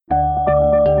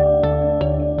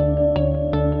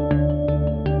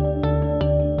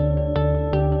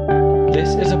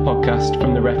podcast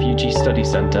from the Refugee Study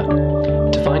Centre.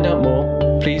 To find out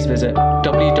more, please visit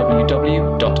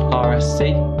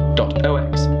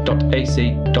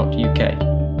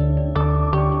www.rsc.ox.ac.uk.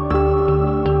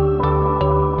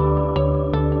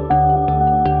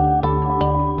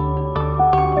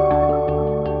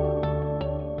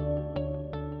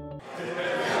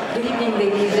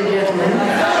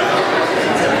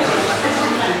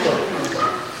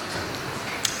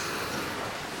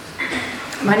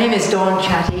 My name is Dawn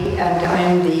Chatty, and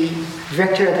I'm the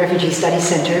Director of the Refugee Studies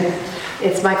Centre.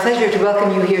 It's my pleasure to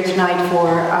welcome you here tonight for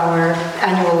our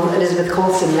annual Elizabeth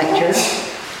Colson Lecture.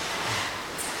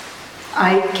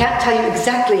 I can't tell you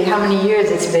exactly how many years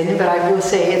it's been, but I will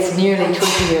say it's nearly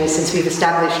 20 years since we've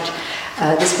established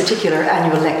this particular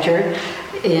annual lecture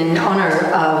in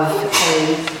honour of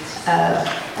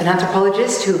an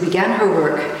anthropologist who began her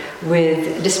work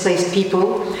with displaced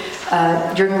people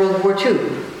during World War II.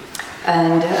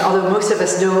 And although most of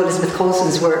us know Elizabeth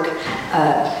Colson's work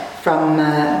from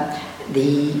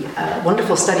the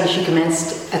wonderful study she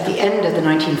commenced at the end of the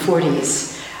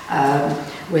 1940s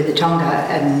with the Tonga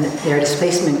and their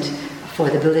displacement for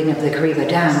the building of the Kariba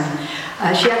Dam,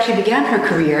 she actually began her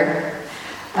career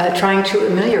trying to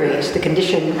ameliorate the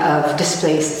condition of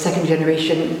displaced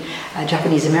second-generation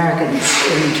Japanese Americans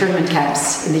in internment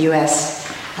camps in the US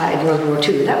in World War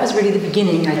II. That was really the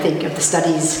beginning, I think, of the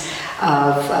studies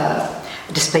of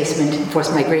displacement and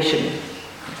forced migration.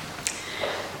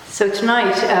 So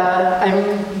tonight,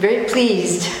 I'm very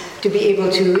pleased to be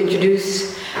able to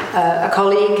introduce a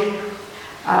colleague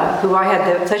who I had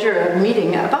the pleasure of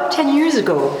meeting about 10 years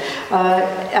ago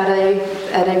at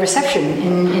a reception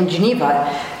in Geneva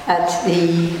at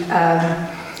the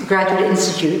Graduate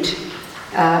Institute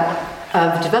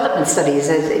of Development Studies,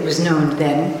 as it was known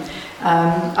then.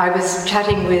 I was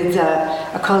chatting with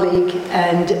a colleague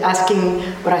and asking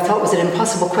what I thought was an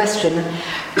impossible question.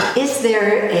 Is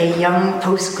there a young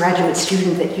postgraduate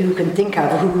student that you can think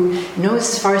of who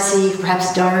knows Farsi,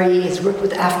 perhaps Dari, has worked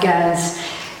with Afghans,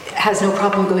 has no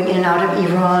problem going in and out of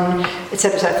Iran,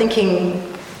 etc.? So I'm thinking,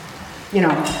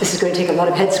 this is going to take a lot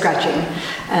of head scratching.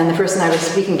 And the person I was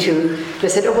speaking to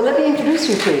just said, well, let me introduce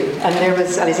you to. And there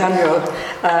was Alessandro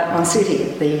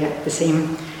Monsutti at the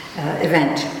same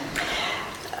event.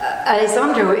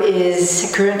 Alessandro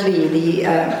is currently the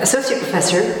Associate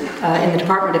Professor in the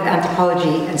Department of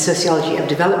Anthropology and Sociology of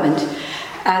Development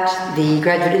at the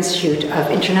Graduate Institute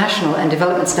of International and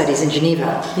Development Studies in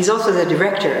Geneva. He's also the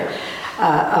Director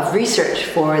of Research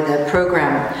for the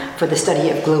Program for the Study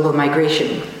of Global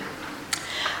Migration.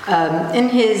 In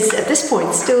his, at this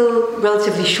point, still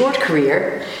relatively short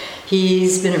career,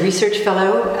 he's been a research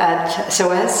fellow at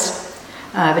SOAS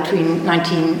between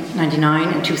 1999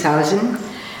 and 2000.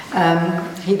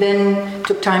 He then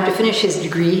took time to finish his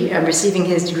degree, receiving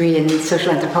his degree in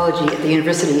social anthropology at the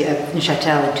University of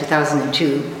Neuchâtel in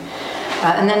 2002,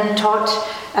 and then taught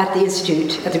at the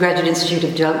Institute, at the Graduate Institute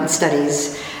of Development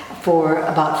Studies for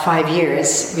about 5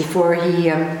 years before he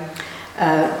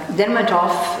then went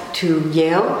off to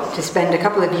Yale to spend a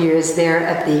couple of years there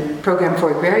at the Program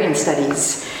for Agrarian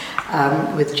Studies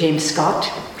with James Scott,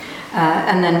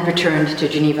 and then returned to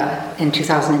Geneva in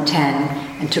 2010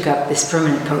 and took up this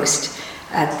permanent post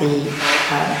at the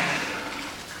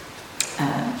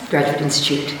Graduate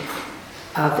Institute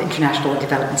of International and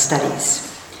Development Studies.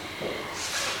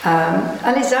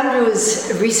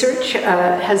 Alessandro's research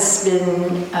has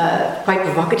been quite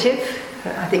provocative,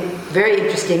 I think very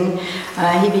interesting.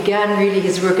 He began really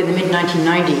his work in the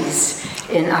mid-1990s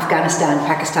in Afghanistan,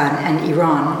 Pakistan, and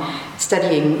Iran,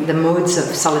 studying the modes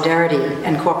of solidarity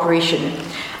and cooperation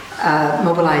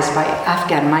mobilized by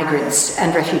Afghan migrants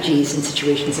and refugees in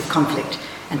situations of conflict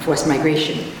and forced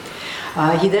migration.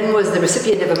 He then was the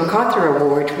recipient of a MacArthur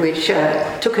Award, which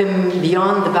took him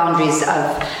beyond the boundaries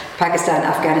of Pakistan,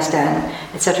 Afghanistan,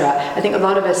 etc. I think a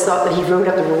lot of us thought that he wrote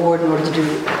up the reward in order to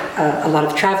do a lot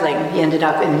of traveling. He ended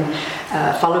up in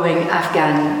following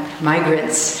Afghan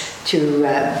migrants to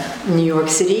New York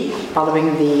City,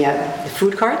 following the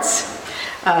food carts,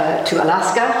 to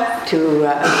Alaska, to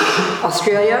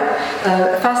Australia.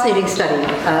 A fascinating study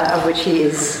of which he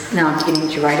is now beginning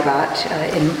to write about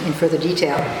in further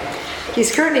detail.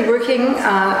 He's currently working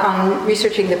on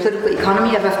researching the political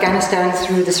economy of Afghanistan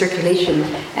through the circulation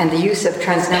and the use of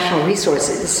transnational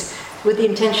resources, with the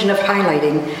intention of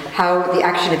highlighting how the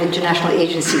action of international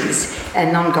agencies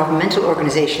and non-governmental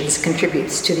organizations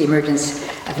contributes to the emergence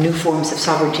of new forms of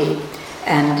sovereignty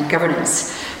and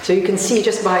governance. So you can see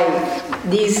just by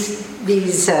these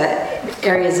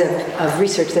areas of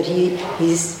research that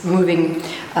he's moving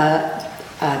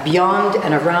beyond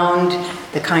and around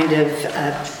the kind of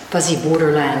fuzzy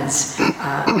borderlands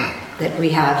that we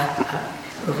have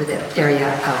over the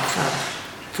area of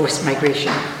forced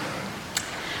migration.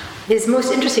 His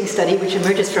most interesting study, which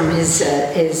emerges from his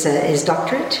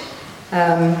doctorate,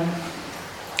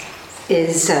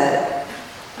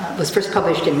 was first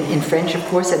published in French, of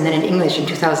course, and then in English in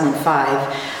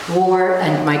 2005, War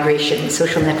and Migration,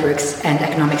 Social Networks and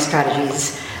Economic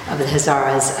Strategies of the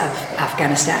Hazaras of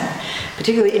Afghanistan.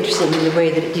 Particularly interesting in the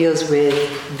way that it deals with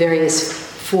various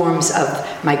forms of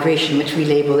migration, which we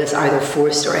label as either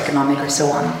forced or economic or so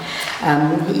on.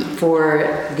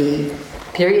 For the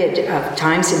period of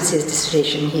time since his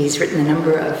dissertation, he's written a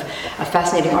number of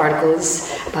fascinating articles,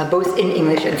 both in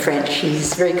English and French.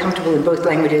 He's very comfortable in both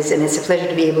languages, and it's a pleasure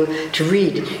to be able to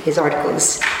read his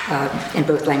articles in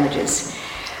both languages.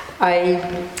 I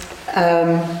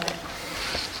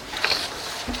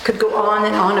could go on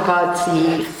and on about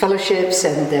the fellowships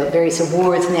and the various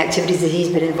awards and the activities that he's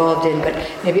been involved in, but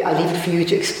maybe I'll leave it for you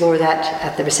to explore that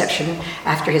at the reception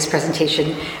after his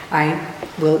presentation. I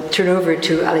will turn over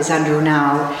to Alessandro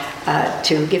now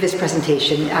to give his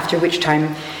presentation, after which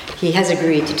time he has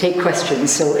agreed to take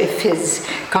questions. So if his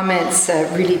comments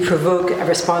really provoke a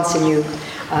response in you,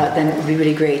 then it would be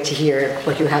really great to hear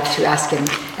what you have to ask him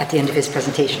at the end of his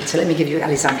presentation. So let me give you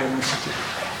Alessandro Monsutti.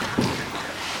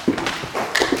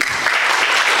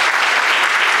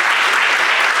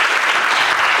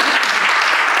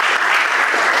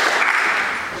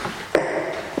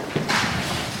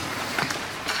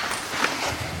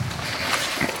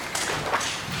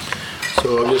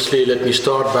 So obviously, let me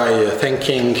start by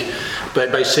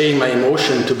by saying my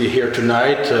emotion to be here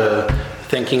tonight,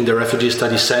 thanking the Refugee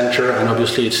Studies Center and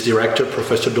obviously its director,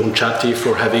 Professor Monsutti,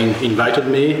 for having invited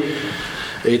me.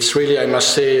 It's really, I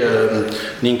must say,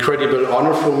 an incredible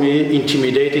honor for me,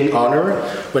 intimidating honor,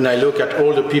 when I look at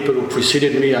all the people who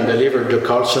preceded me and delivered the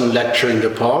Colson Lecture in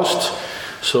the past.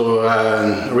 So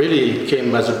really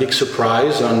came as a big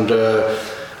surprise, and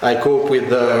I cope with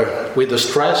the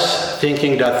stress,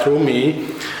 thinking that through me,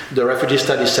 the Refugee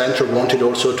Studies Center wanted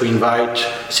also to invite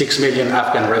 6 million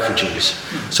Afghan refugees.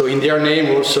 So in their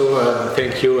name also,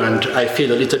 thank you, and I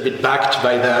feel a little bit backed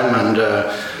by them, and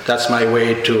that's my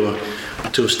way to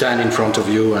stand in front of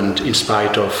you, and in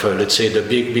spite of, let's say, the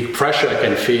big pressure I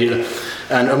can feel.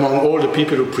 And among all the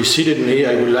people who preceded me,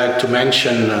 I would like to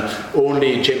mention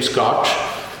only James Scott,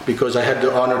 because I had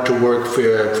the honor to work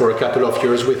for a couple of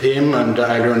years with him, and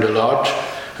I learned a lot.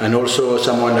 And also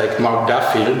someone like Mark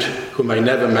Duffield, whom I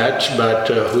never met, but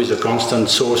who is a constant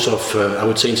source of, I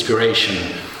would say, inspiration.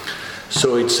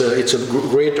 So it's a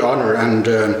great honor, and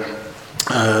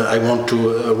I want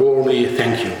to warmly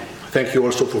thank you. Thank you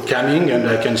also for coming, and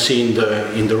I can see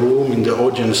in the room, in the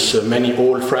audience, many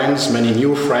old friends, many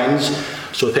new friends.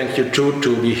 So thank you too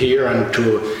to be here and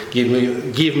to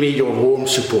give me your warm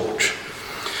support.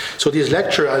 So this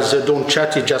lecture, as Don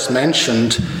Chatti just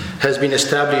mentioned, has been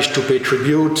established to pay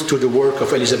tribute to the work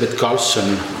of Elizabeth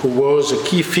Colson, who was a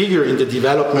key figure in the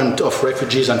development of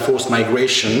refugees and forced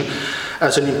migration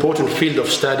as an important field of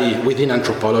study within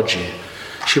anthropology.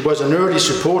 She was an early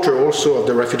supporter also of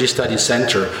the Refugee Studies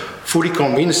Center, fully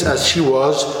convinced as she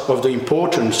was of the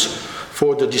importance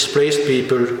for the displaced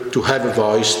people to have a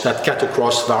voice that cut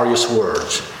across various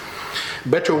worlds.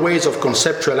 Better ways of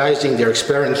conceptualizing their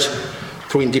experience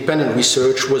through independent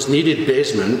research was needed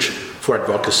basement for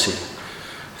advocacy.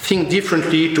 Think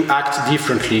differently to act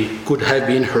differently could have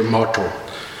been her motto,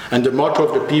 and the motto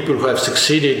of the people who have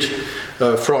succeeded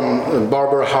from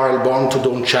Barbara Harrell-Bond to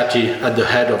Don Chatti at the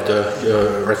head of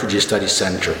the Refugee Studies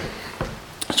Center.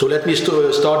 So let me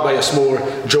start by a small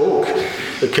joke.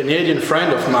 A Canadian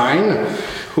friend of mine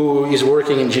who is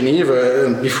working in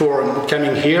Geneva, before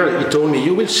coming here, he told me,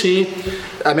 you will see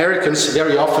Americans,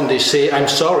 very often they say, I'm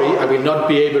sorry, I will not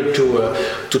be able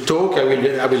to talk,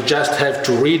 I will just have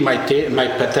to read my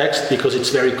text because it's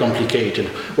very complicated.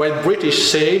 While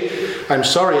British say, I'm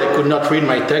sorry, I could not read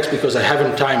my text because I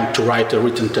haven't time to write a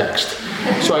written text.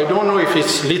 So I don't know if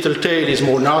its little tale is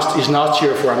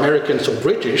nastier for Americans or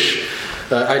British.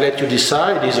 I let you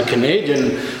decide. He's a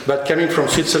Canadian, but coming from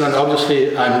Switzerland,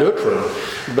 obviously I'm neutral.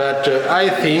 But I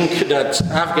think that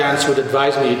Afghans would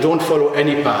advise me, don't follow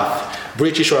any path.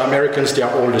 British or Americans, they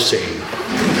are all the same.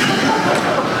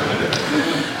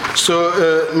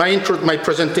 So my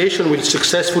presentation will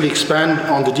successfully expand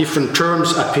on the different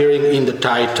terms appearing in the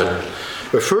title.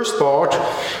 The first part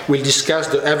will discuss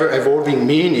the ever-evolving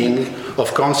meaning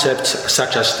of concepts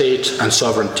such as state and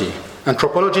sovereignty.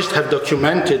 Anthropologists have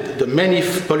documented the many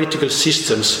political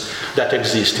systems that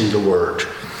exist in the world,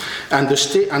 and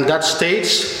that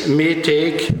states may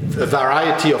take a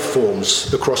variety of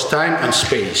forms across time and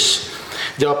space.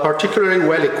 They are particularly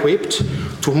well equipped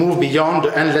to move beyond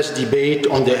the endless debate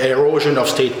on the erosion of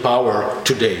state power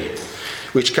today.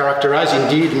 which characterize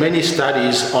indeed many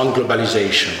studies on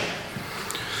globalization.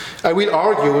 I will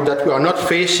argue that we are not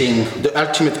facing the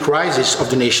ultimate crisis of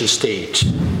the nation state.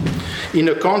 In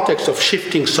a context of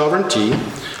shifting sovereignty,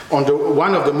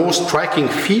 one of the most striking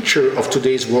features of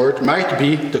today's world might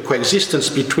be the coexistence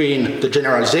between the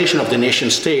generalization of the nation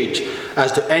state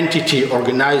as the entity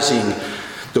organizing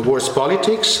the world's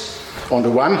politics, on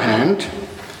the one hand,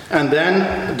 and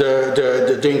then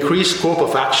the increased scope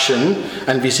of action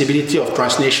and visibility of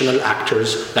transnational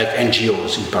actors like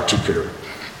NGOs in particular.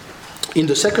 In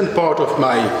the second part of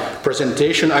my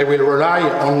presentation, I will rely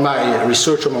on my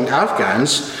research among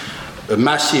Afghans, a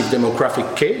massive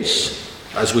demographic case,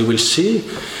 as we will see,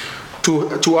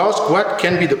 to ask what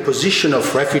can be the position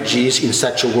of refugees in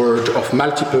such a world of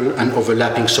multiple and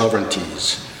overlapping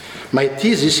sovereignties. My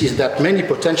thesis is that many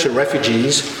potential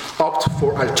refugees opt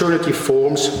for alternative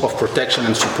forms of protection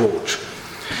and support.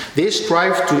 They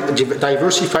strive to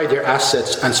diversify their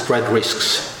assets and spread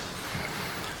risks.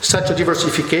 Such a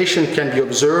diversification can be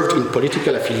observed in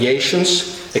political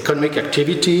affiliations, economic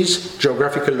activities,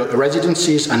 geographical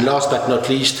residencies, and last but not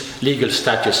least, legal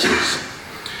statuses.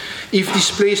 If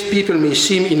displaced people may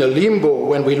seem in a limbo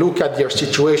when we look at their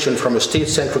situation from a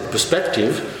state-centric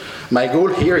perspective, my goal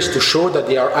here is to show that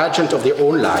they are agents of their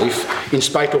own life in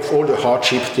spite of all the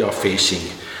hardships they are facing,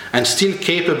 and still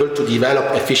capable to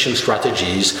develop efficient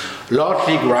strategies,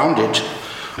 largely grounded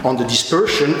on the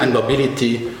dispersion and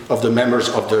mobility of the members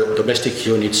of the domestic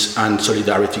units and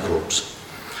solidarity groups.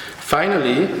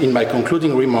 Finally, in my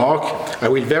concluding remark, I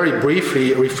will very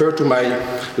briefly refer to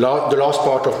the last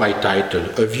part of my title,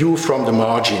 A View from the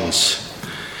Margins.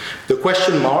 The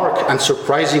question mark,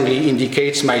 unsurprisingly,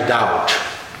 indicates my doubt.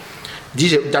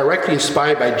 This is directly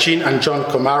inspired by Jean and John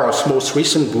Comaro's most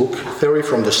recent book, Theory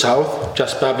from the South,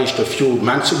 just published a few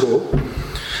months ago.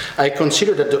 I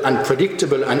consider that the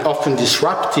unpredictable and often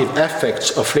disruptive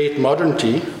effects of late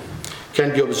modernity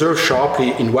can be observed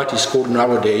sharply in what is called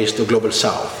nowadays the Global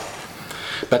South.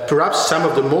 But perhaps some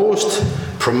of the most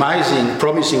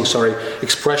promising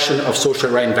expression of social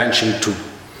reinvention too.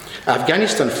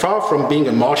 Afghanistan, far from being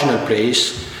a marginal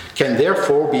place, can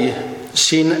therefore be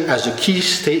seen as a key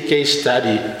case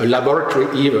study, a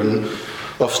laboratory even,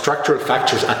 of structural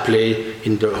factors at play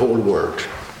in the whole world.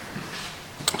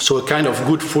 So a kind of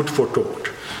good food for thought.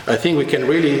 I think we can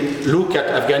really look at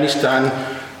Afghanistan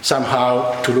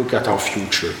somehow to look at our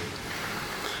future.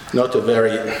 Not a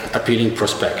very appealing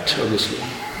prospect, obviously.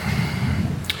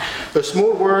 A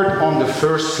small word on the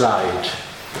first slide.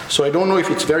 So I don't know if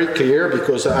it's very clear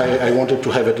because I wanted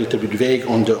to have a little bit vague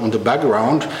on the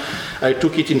background. I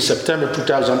took it in September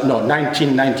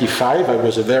 1995. I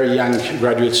was a very young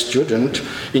graduate student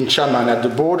in Chaman at the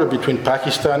border between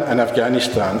Pakistan and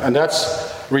Afghanistan. And that's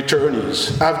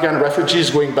returnees, Afghan refugees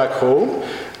going back home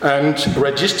and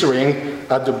registering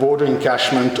at the border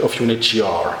encashment of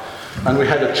UNHCR. And we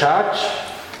had a chat,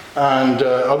 and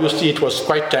obviously it was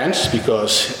quite tense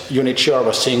because UNHCR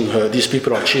was saying these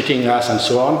people are cheating us and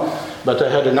so on. But I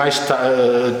had a nice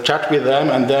chat with them,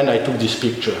 and then I took this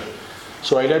picture.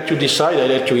 So I let you decide, I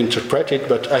let you interpret it,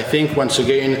 but I think once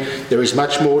again there is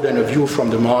much more than a view from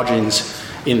the margins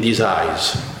in these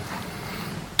eyes.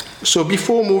 So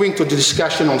before moving to the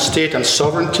discussion on state and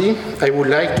sovereignty, I would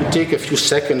like to take a few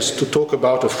seconds to talk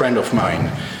about a friend of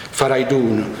mine,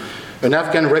 Faraidoun, an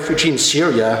Afghan refugee in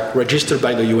Syria registered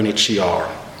by the UNHCR.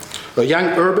 A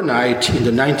young urbanite in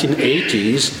the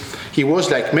 1980s, he was,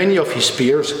 like many of his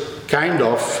peers, kind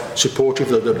of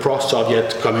supportive of the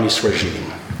pro-Soviet communist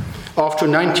regime. After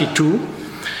 1992,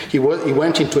 he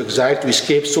went into exile to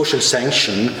escape social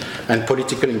sanction and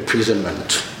political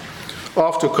imprisonment.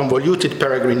 After convoluted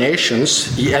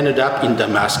peregrinations, he ended up in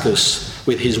Damascus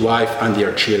with his wife and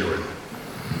their children.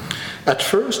 At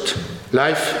first,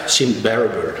 life seemed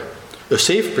bearable, a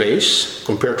safe place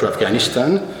compared to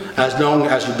Afghanistan, as long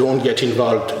as you don't get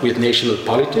involved with national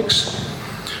politics,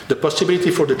 the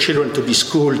possibility for the children to be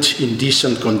schooled in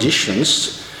decent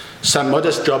conditions, some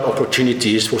modest job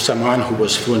opportunities for someone who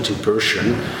was fluent in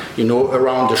Persian,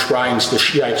 around the shrines, the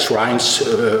Shiite shrines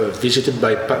visited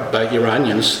by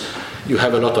Iranians. You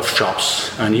have a lot of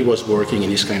shops, and he was working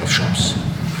in these kind of shops,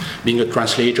 being a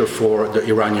translator for the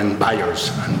Iranian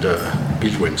buyers and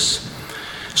pilgrims.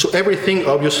 So everything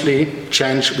obviously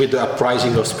changed with the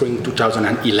uprising of spring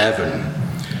 2011.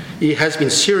 He has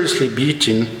been seriously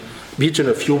beaten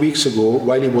a few weeks ago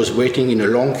while he was waiting in a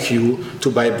long queue to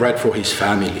buy bread for his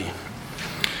family.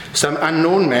 Some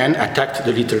unknown man attacked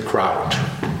the little crowd.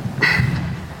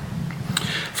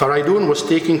 Faraidoun was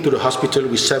taken to the hospital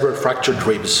with several fractured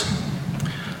ribs.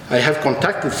 I have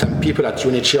contacted some people at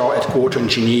UNHCR headquarters in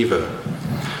Geneva.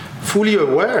 fully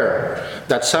aware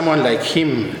that someone like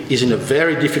him is in a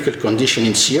very difficult condition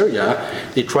in Syria,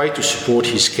 they try to support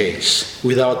his case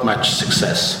without much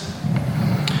success.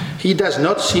 He does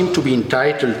not seem to be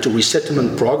entitled to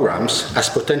resettlement programs as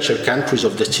potential countries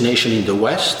of destination in the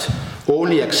West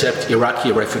only accept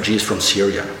Iraqi refugees from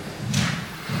Syria.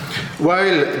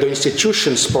 While the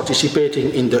institutions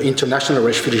participating in the international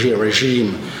refugee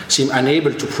regime seem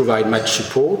unable to provide much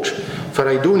support,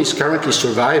 Faridun is currently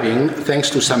surviving thanks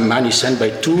to some money sent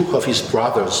by two of his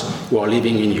brothers who are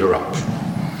living in Europe.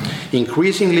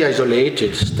 Increasingly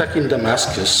isolated, stuck in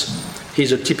Damascus, he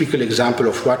is a typical example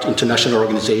of what international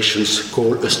organizations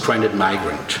call a stranded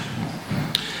migrant.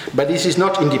 But this is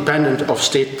not independent of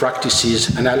state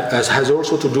practices and has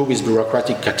also to do with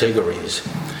bureaucratic categories.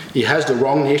 He has the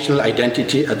wrong national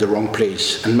identity at the wrong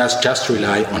place and must just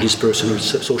rely on his personal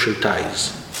social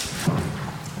ties.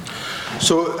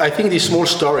 So I think this small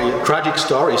story, tragic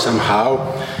story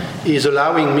somehow, is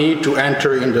allowing me to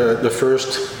enter in the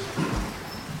first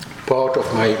part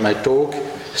of my talk,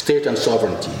 state and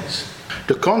sovereignties.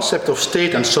 The concept of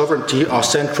state and sovereignty are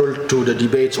central to the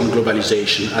debates on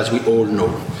globalization, as we all know.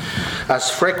 As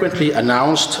frequently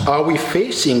announced, are we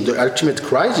facing the ultimate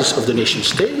crisis of the nation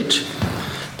state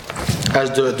as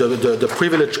the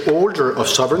privileged holder of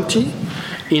sovereignty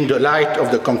in the light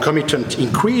of the concomitant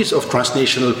increase of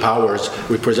transnational powers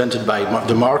represented by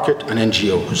the market and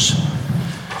NGOs?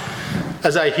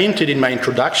 As I hinted in my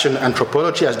introduction,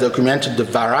 anthropology has documented the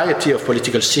variety of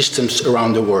political systems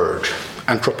around the world.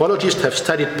 Anthropologists have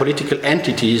studied political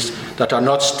entities that are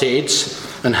not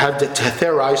states and have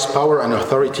theorized power and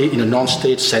authority in a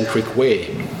non-state-centric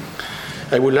way.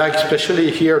 I would like especially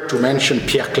here to mention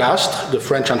Pierre Clastres, the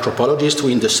French anthropologist who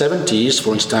in the 70s,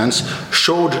 for instance,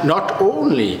 showed not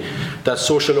only that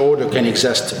social order can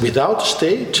exist without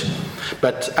state,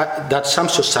 but that some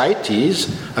societies,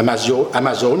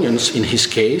 Amazonians in his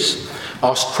case,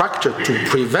 are structured to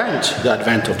prevent the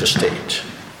advent of the state,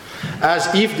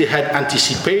 as if they had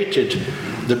anticipated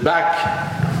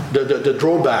the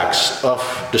drawbacks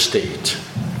of the state.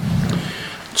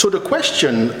 So the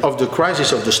question of the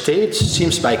crisis of the state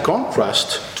seems by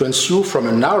contrast to ensue from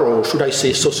a narrow, should I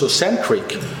say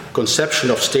sociocentric, conception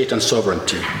of state and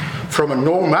sovereignty, from a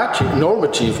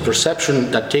normative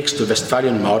perception that takes the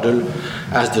Westphalian model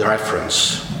as the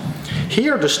reference.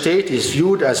 Here the state is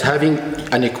viewed as having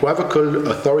an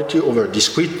equivocal authority over a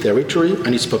discrete territory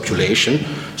and its population,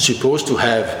 supposed to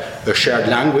have a shared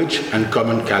language and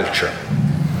common culture.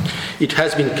 It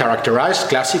has been characterized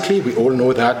classically, we all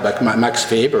know that, by Max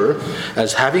Weber,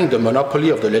 as having the monopoly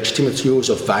of the legitimate use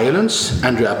of violence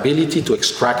and the ability to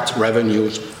extract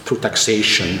revenues through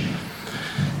taxation.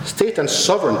 State and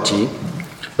sovereignty,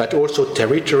 but also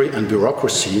territory and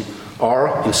bureaucracy,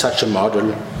 are, in such a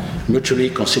model,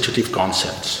 mutually constitutive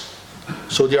concepts.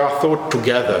 So they are thought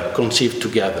together, conceived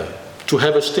together. To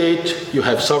have a state, you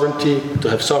have sovereignty. To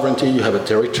have sovereignty, you have a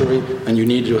territory, and you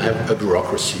need to have a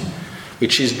bureaucracy,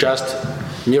 which is just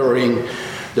mirroring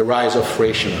the rise of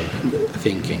rational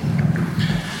thinking.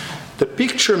 The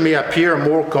picture may appear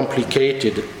more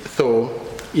complicated, though,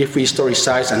 if we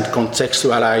historicize and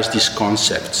contextualize these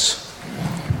concepts.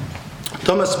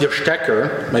 Thomas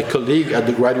Bierstecker, my colleague at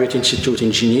the Graduate Institute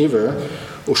in Geneva,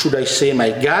 or should I say my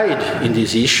guide in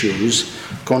these issues,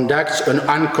 conducts an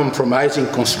uncompromising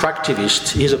constructivist,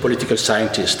 he is a political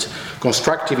scientist,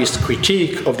 constructivist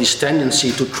critique of this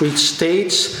tendency to treat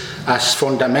states as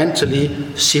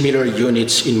fundamentally similar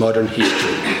units in modern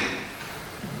history.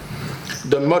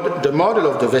 The model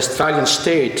of the Westphalian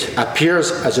state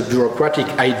appears as a bureaucratic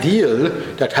ideal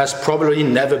that has probably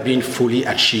never been fully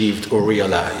achieved or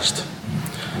realized.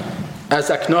 As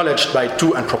acknowledged by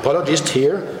two anthropologists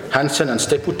here, Hansen and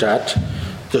Steputat,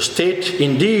 the state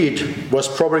indeed was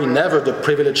probably never the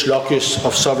privileged locus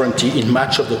of sovereignty in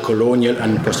much of the colonial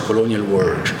and post-colonial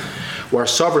world, where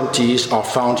sovereignties are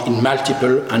found in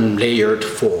multiple and layered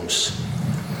forms.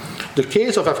 The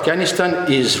case of Afghanistan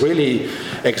is really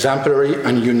exemplary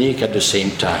and unique at the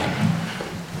same time.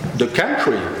 The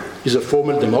country is a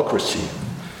formal democracy.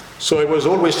 So I was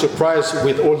always surprised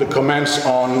with all the comments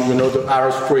on, the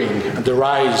Arab Spring and the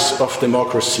rise of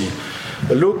democracy.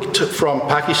 Looked from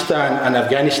Pakistan and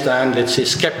Afghanistan, let's say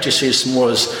skepticism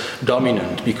was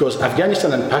dominant, because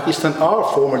Afghanistan and Pakistan are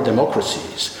formal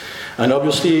democracies. And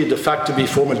obviously the fact to be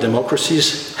formal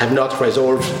democracies have not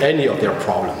resolved any of their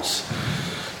problems.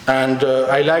 And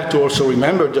I like to also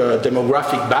remember the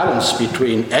demographic balance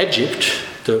between Egypt,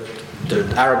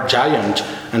 the Arab giant,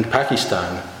 and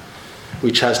Pakistan,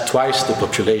 which has twice the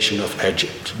population of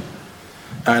Egypt.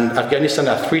 And Afghanistan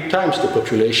has 3 times the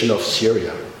population of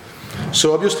Syria.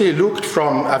 So obviously, looked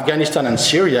from Afghanistan and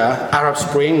Syria, Arab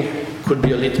Spring could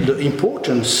be a little, the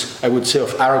importance, I would say,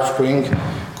 of Arab Spring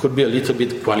could be a little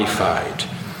bit qualified.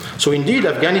 So indeed,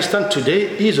 Afghanistan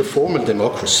today is a formal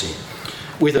democracy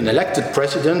with an elected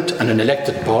president and an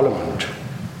elected parliament,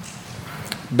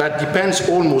 but depends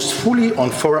almost fully on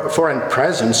foreign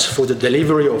presence for the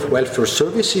delivery of welfare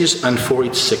services and for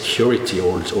its security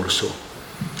also.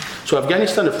 So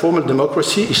Afghanistan, a formal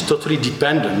democracy, is totally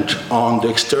dependent on the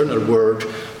external world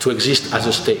to exist as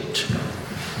a state.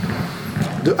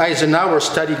 The Eisenhower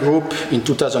Study Group in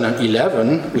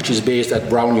 2011, which is based at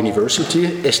Brown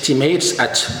University, estimates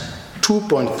at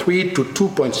 2.3 to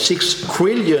 2.6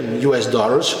 trillion US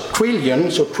dollars. Trillion,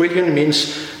 so trillion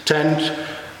means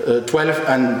 10, 12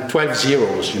 and 12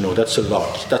 zeros, that's a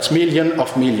lot. That's million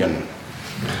of million.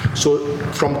 So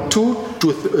from 2 to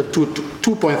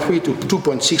 2.3 to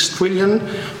 2.6 trillion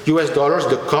US dollars,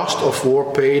 the cost of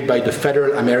war paid by the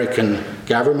federal American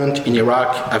government in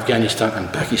Iraq, Afghanistan,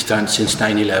 and Pakistan since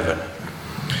 9/11.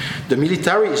 The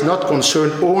military is not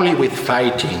concerned only with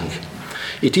fighting.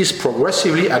 It is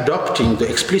progressively adopting the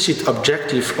explicit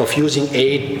objective of using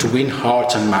aid to win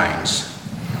hearts and minds,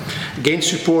 gain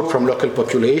support from local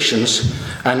populations,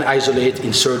 and isolate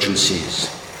insurgencies.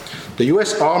 The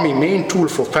US Army main tool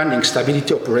for funding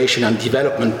stability operation and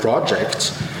development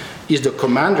projects is the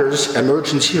Commander's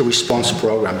Emergency Response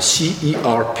Program,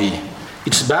 CERP.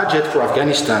 Its budget for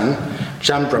Afghanistan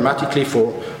jumped dramatically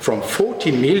from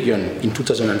 40 million in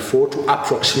 2004 to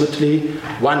approximately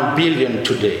 1 billion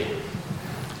today.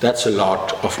 That's a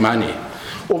lot of money.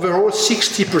 Overall,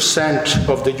 60%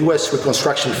 of the US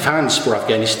reconstruction funds for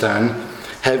Afghanistan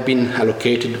have been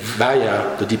allocated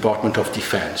via the Department of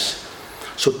Defense.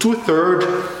 So 2/3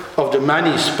 of the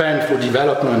money spent for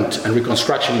development and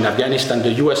reconstruction in Afghanistan,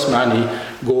 the US money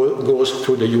goes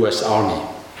through the US Army.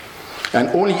 And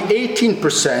only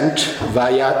 18%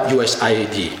 via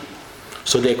USAID,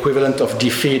 so the equivalent of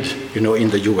DFID, in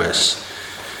the US.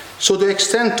 So the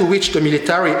extent to which the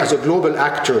military as a global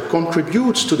actor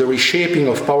contributes to the reshaping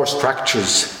of power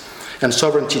structures and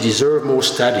sovereignty deserve more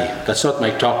study. That's not my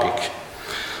topic.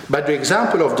 But the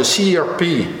example of the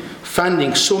CERP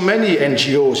funding so many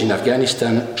NGOs in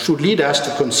Afghanistan should lead us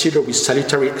to consider with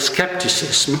salutary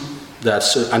skepticism,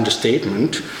 that's an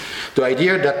understatement, the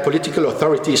idea that political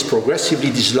authority is progressively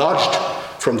dislodged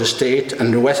from the state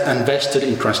and invested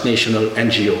in transnational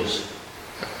NGOs.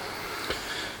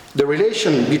 The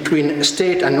relation between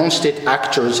state and non-state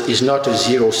actors is not a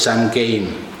zero-sum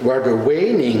game, where the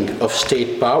waning of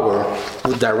state power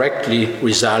would directly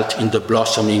result in the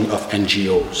blossoming of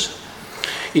NGOs.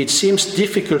 It seems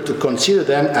difficult to consider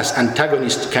them as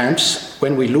antagonist camps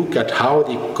when we look at how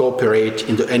they cooperate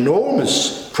in the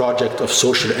enormous project of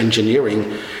social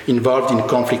engineering involved in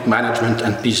conflict management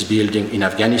and peace building in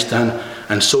Afghanistan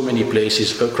and so many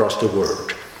places across the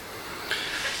world.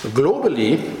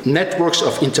 Globally, networks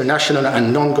of international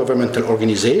and non-governmental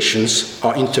organizations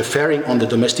are interfering on the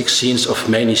domestic scenes of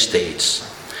many states.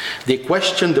 They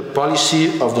question the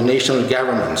policy of the national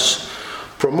governments,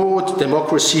 promote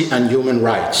democracy and human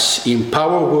rights,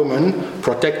 empower women,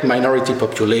 protect minority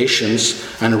populations,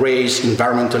 and raise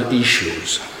environmental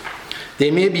issues.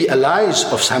 They may be allies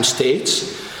of some states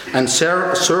and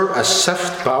serve as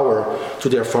soft power to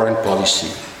their foreign policy.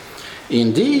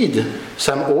 Indeed,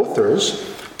 some authors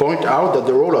point out that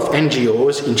the role of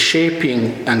NGOs in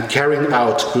shaping and carrying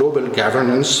out global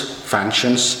governance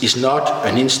functions is not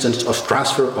an instance of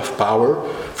transfer of power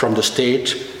from the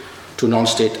state to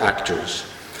non-state actors.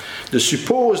 The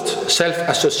supposed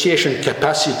self-association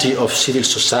capacity of civil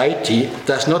society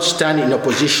does not stand in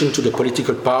opposition to the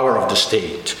political power of the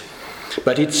state,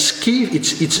 but it's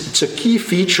a key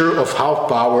feature of how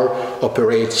power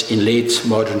operates in late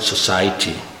modern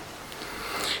society.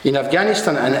 In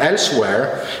Afghanistan and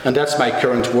elsewhere, and that's my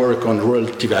current work on rural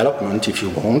development, if you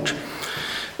want,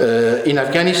 in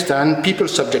Afghanistan,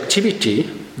 people's subjectivity,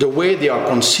 the way they are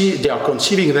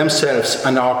conceiving themselves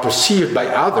and are perceived by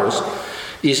others,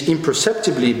 is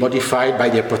imperceptibly modified by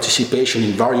their participation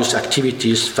in various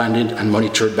activities funded and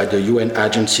monitored by the UN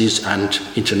agencies and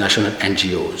international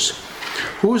NGOs,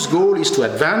 whose goal is to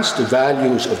advance the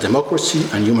values of democracy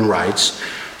and human rights,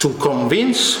 to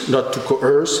convince, not to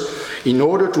coerce, in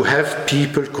order to have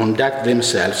people conduct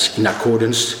themselves in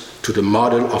accordance to the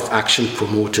model of action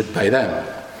promoted by them.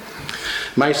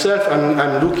 Myself,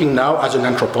 I'm looking now as an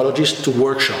anthropologist to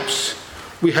workshops.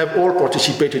 We have all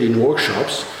participated in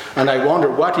workshops, and I wonder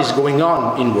what is going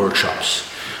on in workshops.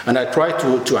 And I try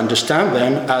to understand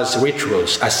them as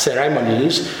rituals, as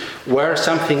ceremonies, where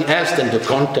something else than the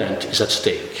content is at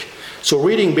stake. So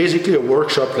reading basically a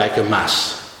workshop like a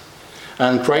mass.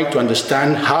 and trying to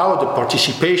understand how the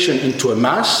participation into a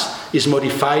mass is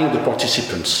modifying the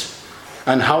participants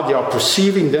and how they are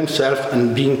perceiving themselves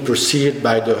and being perceived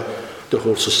by the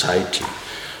whole society.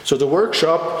 So the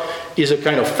workshop is a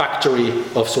kind of factory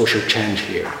of social change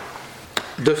here.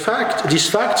 These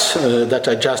facts that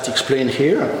I just explained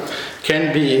here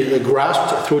can be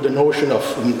grasped through the notion of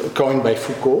coined by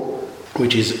Foucault,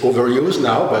 which is overused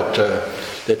now, but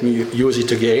let me use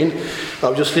it again.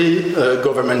 Obviously,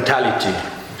 governmentality,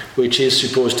 which is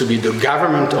supposed to be the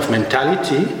government of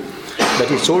mentality,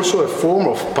 but it's also a form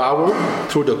of power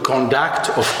through the conduct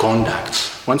of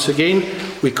conducts. Once again,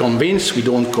 we convince, we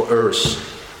don't coerce.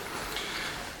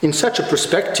 In such a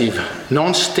perspective,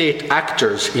 non-state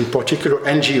actors, in particular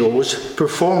NGOs,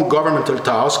 perform governmental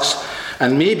tasks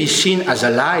and may be seen as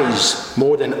allies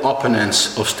more than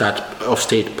opponents of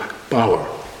state power.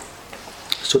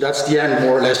 So that's the end,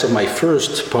 more or less, of my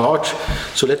first part.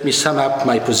 So let me sum up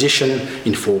my position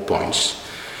in 4 points.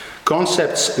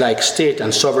 Concepts like state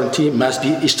and sovereignty must be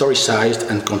historicized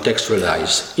and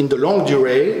contextualized. In the longue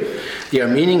durée, their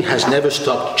meaning has never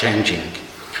stopped changing.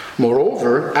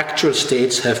 Moreover, actual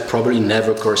states have probably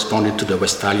never corresponded to the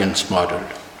Westphalian model.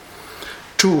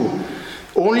 2,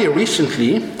 only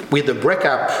recently, with the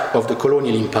breakup of the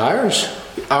colonial empires,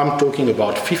 I'm talking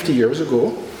about 50 years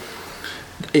ago,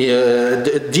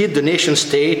 did the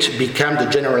nation-state become the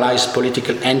generalized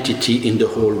political entity in the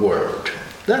whole world.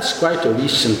 That's quite a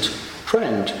recent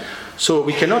trend. So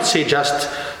we cannot say just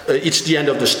it's the end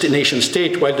of the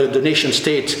nation-state, while the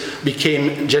nation-state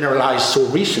became generalized so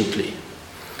recently.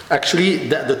 Actually,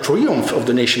 the triumph of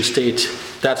the nation-state,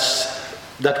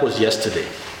 that was yesterday.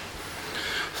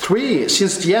 3,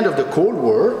 since the end of the Cold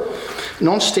War,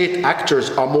 non-state actors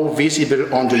are more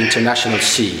visible on the international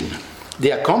scene.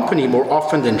 They accompany more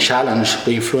often than challenge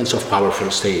the influence of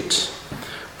powerful states.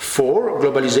 4,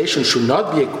 globalization should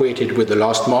not be equated with the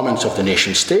last moments of the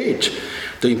nation-state.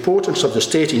 The importance of the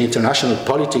state in international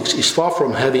politics is far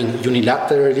from having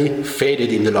unilaterally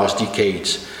faded in the last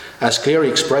decades, as clearly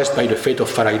expressed by the fate of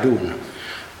Faridun.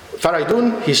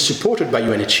 Faridun is supported by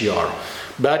UNHCR,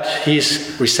 but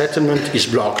his resettlement is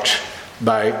blocked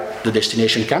by the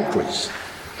destination countries.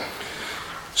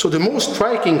 So the most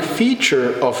striking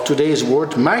feature of today's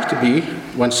world might be,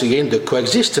 once again, the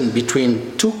coexistence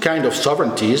between two kinds of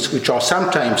sovereignties, which are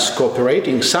sometimes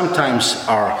cooperating, sometimes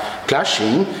are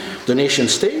clashing, the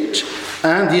nation-state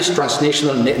and these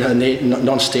transnational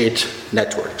non-state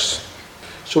networks.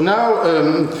 So now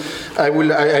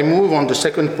I move on the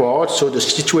second part, so the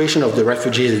situation of the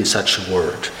refugees in such a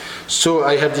world. So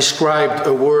I have described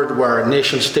a world where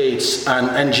nation-states and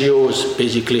NGOs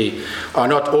basically are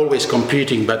not always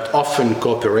competing but often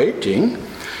cooperating.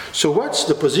 So what's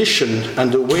the position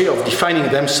and the way of defining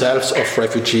themselves of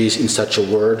refugees in such a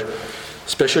world,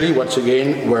 especially once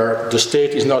again where the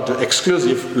state is not the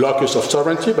exclusive locus of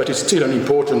sovereignty, but it's still an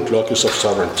important locus of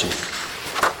sovereignty.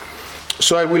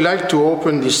 So I would like to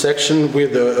open this section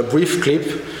with a brief clip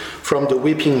from The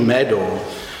Weeping Meadow,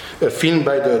 a film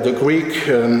by the Greek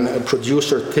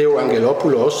producer Theo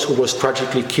Angelopoulos, who was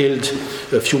tragically killed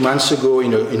a few months ago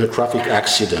in a traffic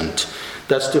accident.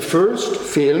 That's the first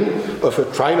film of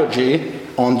a trilogy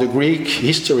on the Greek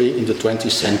history in the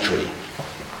 20th century.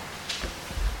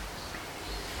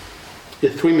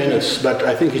 It's 3 minutes, but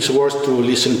I think it's worth to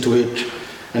listen to it,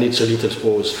 and it's a little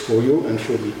pause for you and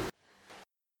for me.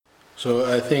 So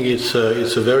I think it's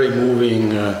a very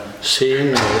moving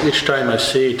scene. Each time I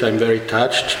see it, I'm very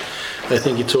touched. I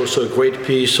think it's also a great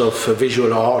piece of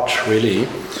visual art, really.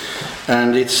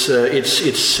 And it's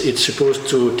supposed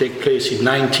to take place in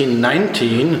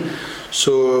 1919.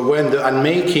 So when the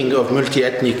unmaking of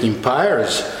multi-ethnic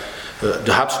empires,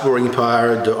 the Habsburg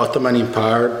Empire, the Ottoman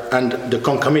Empire, and the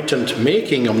concomitant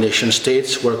making of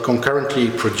nation-states were concurrently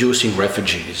producing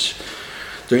refugees.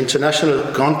 The international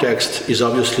context is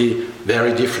obviously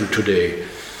very different today.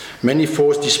 Many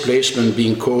forced displacement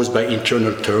being caused by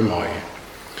internal turmoil.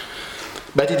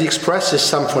 But it expresses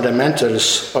some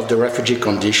fundamentals of the refugee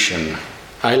condition.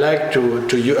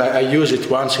 I use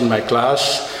it once in my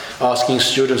class, asking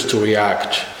students to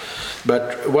react.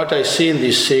 But what I see in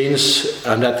these scenes,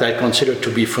 and that I consider to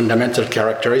be fundamental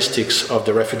characteristics of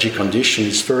the refugee condition,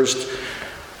 is first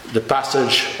the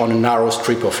passage on a narrow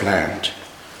strip of land.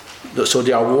 So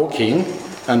they are walking,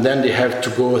 and then they have to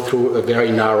go through a very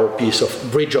narrow piece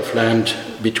of bridge of land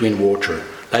between water,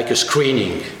 like a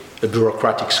screening, a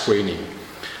bureaucratic screening.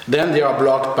 Then they are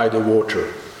blocked by the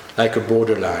water, like a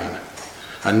borderline.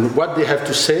 And what they have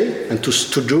to say and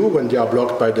to do when they are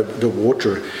blocked by the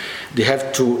water, they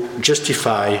have to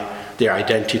justify their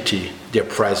identity, their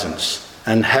presence,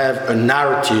 and have a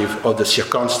narrative of the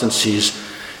circumstances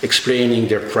explaining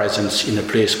their presence in a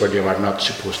place where they are not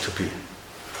supposed to be.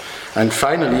 And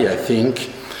finally, I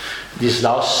think, this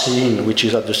last scene, which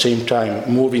is at the same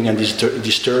time moving and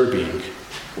disturbing,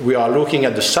 we are looking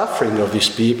at the suffering of these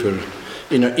people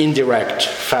in an indirect,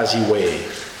 fuzzy way.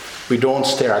 We don't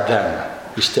stare at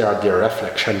them, we stare at their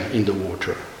reflection in the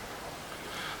water.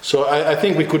 So I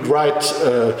think we could write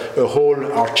a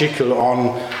whole article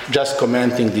on just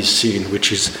commenting this scene,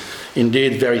 which is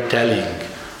indeed very telling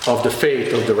of the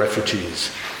fate of the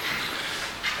refugees.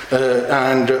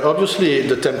 And obviously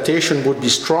the temptation would be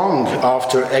strong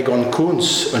after Egon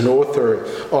Kuntz, an author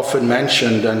often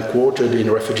mentioned and quoted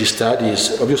in refugee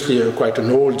studies, obviously quite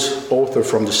an old author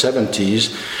from the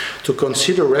 70s, to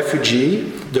consider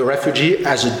the refugee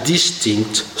as a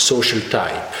distinct social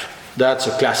type. That's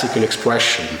a classical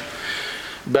expression.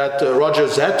 But Roger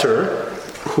Zetter,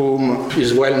 whom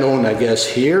is well known, I guess,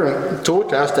 here,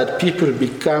 taught us that people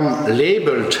become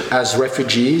labeled as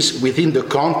refugees within the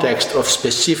context of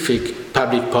specific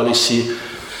public policy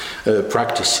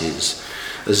practices.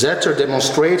 Zetter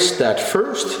demonstrates that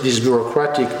first, these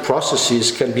bureaucratic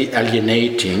processes can be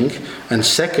alienating, and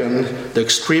second, the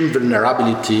extreme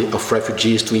vulnerability of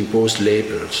refugees to impose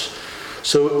labels.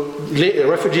 So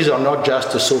refugees are not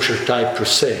just a social type per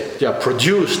se, they are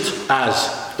produced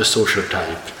as a social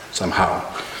type somehow.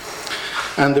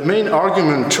 And the main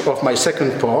argument of my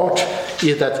second part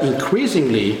is that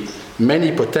increasingly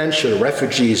many potential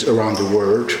refugees around the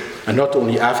world, and not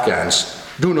only Afghans,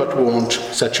 do not want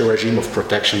such a regime of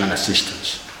protection and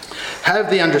assistance.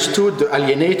 Have they understood the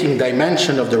alienating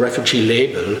dimension of the refugee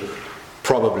label?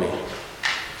 Probably.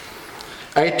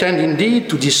 I tend indeed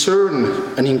to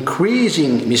discern an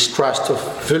increasing mistrust of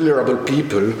vulnerable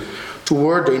people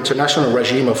toward the international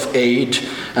regime of aid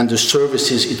and the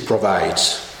services it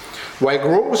provides, while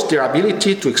grows their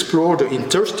ability to explore the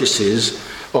interstices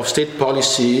of state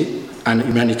policy and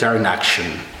humanitarian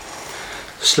action.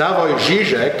 Slavoj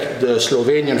Žižek, the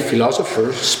Slovenian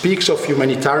philosopher, speaks of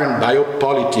humanitarian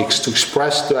biopolitics to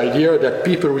express the idea that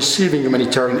people receiving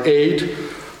humanitarian aid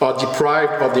are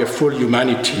deprived of their full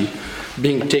humanity,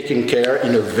 being taken care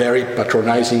in a very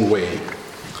patronizing way.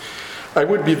 I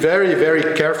would be very,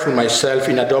 very careful myself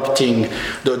in adopting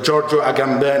the Giorgio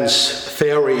Agamben's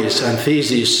theories and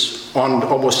theses on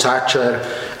Homo sacer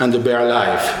and the bare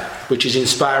life, which is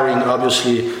inspiring,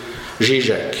 obviously,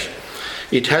 Žižek.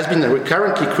 It has been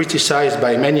recurrently criticized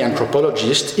by many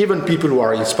anthropologists, even people who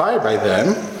are inspired by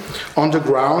them, on the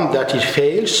ground that it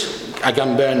fails,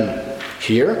 Agamben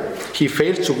here, he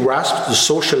fails to grasp the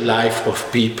social life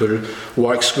of people who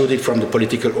are excluded from the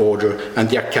political order and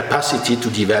their capacity to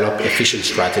develop efficient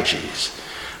strategies.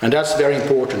 And that's very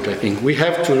important, I think. We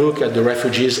have to look at the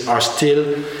refugees are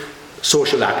still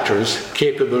social actors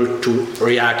capable to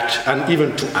react and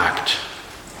even to act.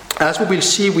 As we will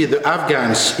see with the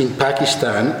Afghans in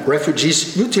Pakistan,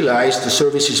 refugees utilize the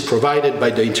services provided by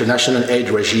the international aid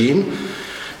regime,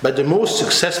 but the most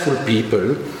successful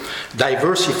people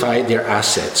diversify their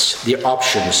assets, their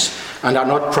options, and are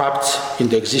not trapped in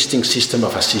the existing system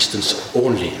of assistance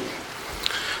only.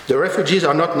 The refugees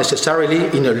are not necessarily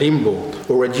in a limbo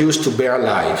or reduced to bare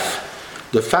life.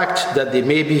 The fact that they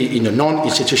may be in a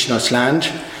non-institutional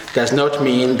land does not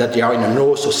mean that they are in a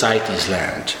no-societies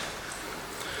land.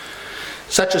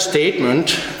 Such a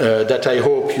statement that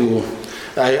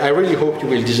I really hope you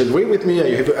will disagree with me,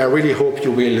 I really hope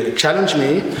you will challenge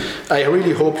me, I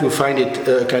really hope you find it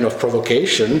a kind of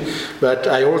provocation, but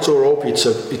I also hope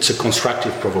it's a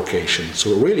constructive provocation.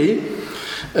 So really,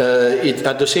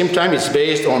 at the same time, it's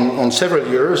based on several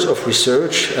years of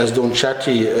research, as Don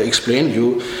Chatti explained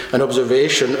you, an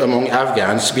observation among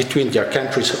Afghans between their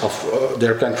country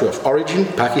of origin,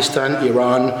 Pakistan,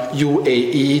 Iran,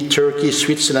 UAE, Turkey,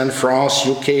 Switzerland, France,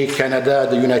 UK, Canada,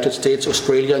 the United States,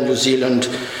 Australia, New Zealand,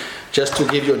 just to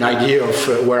give you an idea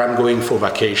of where I'm going for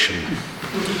vacation.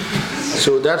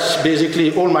 So that's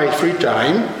basically all my free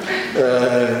time.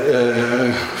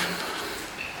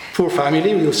 Poor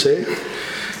family, we'll say,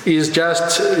 is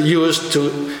just used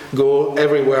to go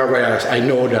everywhere where I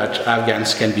know that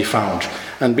Afghans can be found.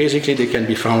 And basically they can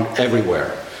be found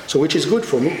everywhere. So which is good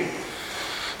for me.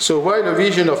 So while the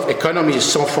vision of economies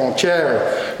sans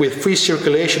frontières with free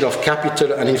circulation of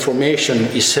capital and information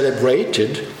is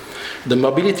celebrated, the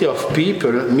mobility of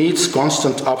people meets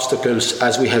constant obstacles,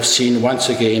 as we have seen once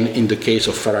again in the case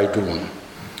of Faraydun.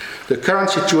 The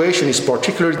current situation is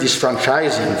particularly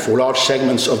disfranchising for large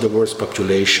segments of the world's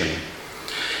population.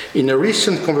 In a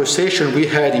recent conversation we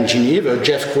had in Geneva,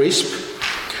 Jeff Crisp,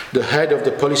 the head of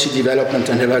the Policy Development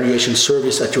and Evaluation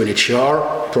Service at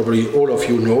UNHCR, probably all of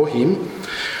you know him,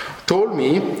 told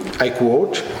me, I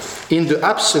quote, "In the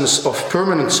absence of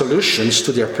permanent solutions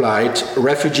to their plight,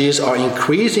 refugees are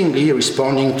increasingly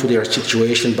responding to their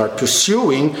situation by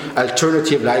pursuing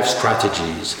alternative life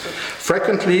strategies,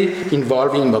 frequently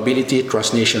involving mobility,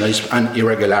 transnationalism, and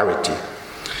irregularity."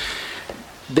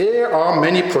 There are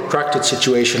many protracted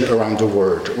situations around the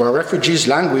world where refugees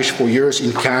languish for years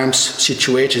in camps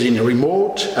situated in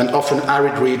remote and often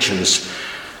arid regions,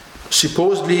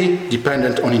 supposedly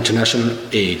dependent on international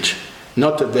aid.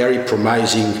 Not a very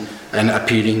promising and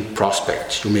appealing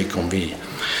prospect, you may convene.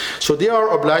 So they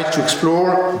are obliged to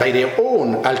explore by their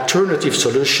own alternative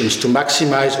solutions to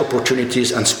maximize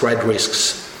opportunities and spread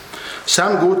risks.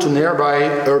 Some go to nearby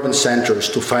urban centers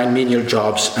to find menial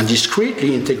jobs and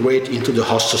discreetly integrate into the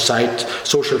host society,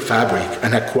 social fabric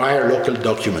and acquire local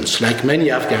documents, like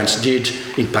many Afghans did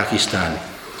in Pakistan.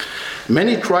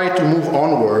 Many try to move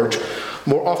onward,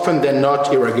 more often than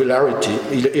not irregularly,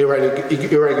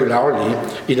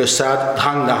 in a sad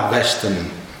drang naar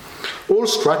Westen. All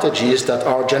strategies that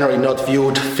are generally not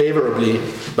viewed favorably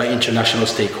by international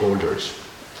stakeholders.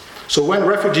 So when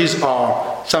refugees are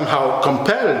somehow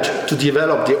compelled to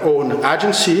develop their own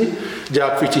agency, they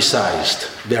are criticized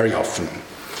very often.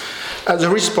 As a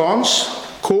response,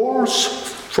 calls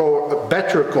for a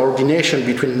better coordination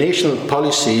between national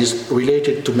policies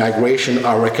related to migration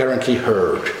are recurrently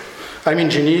heard. I'm in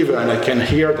Geneva and I can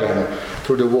hear them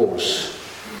through the walls.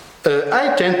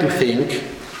 I tend to think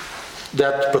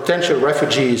that potential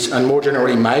refugees and more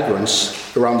generally migrants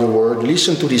around the world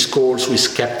listen to these calls with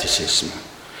skepticism.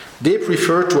 They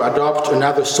prefer to adopt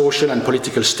another social and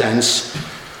political stance,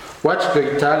 what the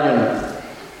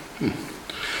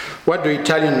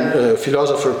Italian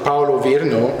philosopher Paolo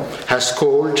Virno has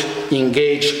called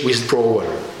engaged withdrawal.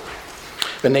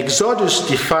 An exodus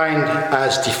defined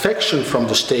as defection from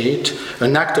the state,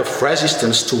 an act of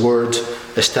resistance toward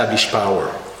established power.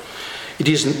 It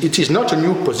is not a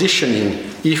new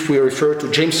positioning if we refer to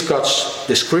James Scott's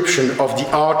description of the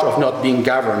art of not being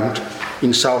governed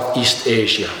in Southeast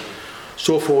Asia.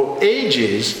 So for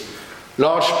ages,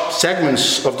 large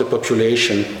segments of the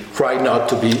population try not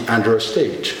to be under a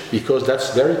state, because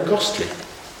that's very costly.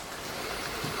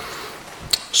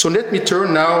 So let me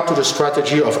turn now to the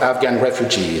strategy of Afghan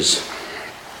refugees.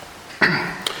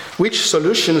 Which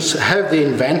solutions have they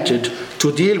invented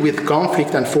to deal with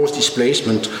conflict and forced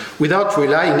displacement without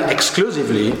relying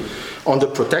exclusively on the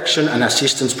protection and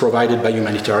assistance provided by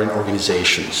humanitarian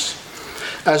organizations?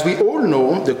 As we all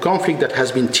know, the conflict that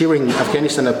has been tearing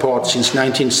Afghanistan apart since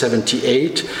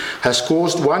 1978 has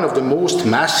caused one of the most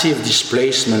massive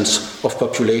displacements of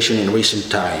population in recent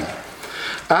time.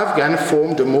 Afghan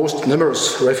formed the most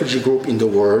numerous refugee group in the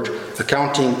world,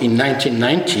 accounting in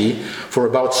 1990 for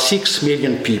about 6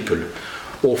 million people,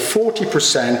 or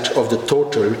 40% of the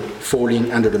total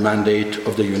falling under the mandate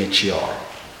of the UNHCR.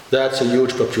 That's a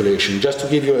huge population. Just to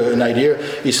give you an idea,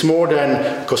 it's more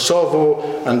than Kosovo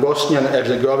and Bosnia and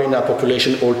Herzegovina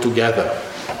population altogether.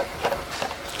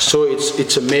 So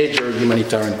it's a major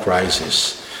humanitarian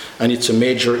crisis, and it's a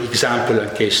major example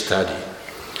and case study.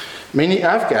 Many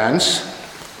Afghans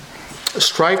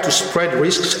strive to spread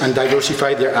risks and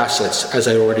diversify their assets, as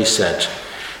I already said.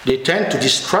 They tend to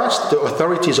distrust the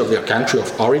authorities of their country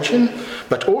of origin,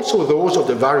 but also those of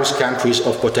the various countries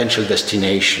of potential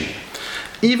destination.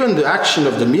 Even the action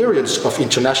of the myriads of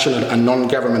international and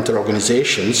non-governmental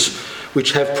organizations,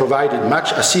 which have provided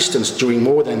much assistance during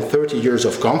more than 30 years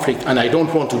of conflict, and I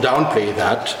don't want to downplay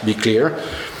that, be clear,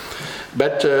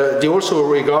 but they also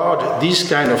regard this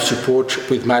kind of support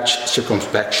with much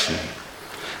circumspection.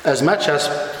 As much as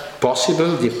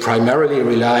possible, they primarily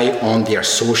rely on their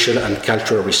social and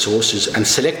cultural resources and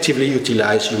selectively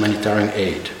utilize humanitarian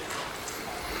aid.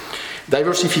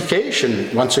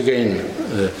 Diversification, once again,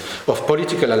 of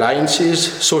political alliances,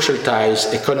 social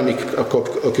ties, economic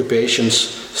occupations,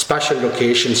 spatial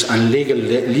locations, and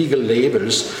legal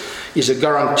labels is a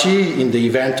guarantee in the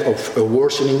event of a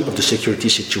worsening of the security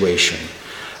situation.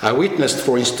 I witnessed,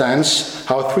 for instance,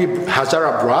 how 3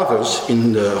 Hazara brothers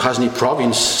in the Ghazni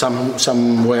province,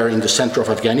 somewhere in the center of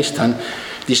Afghanistan,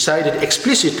 decided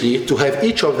explicitly to have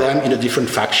each of them in a different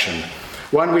faction.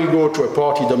 One will go to a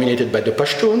party dominated by the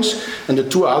Pashtuns, and the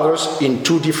 2 others in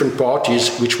 2 different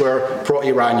parties which were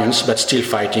pro-Iranians but still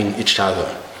fighting each other.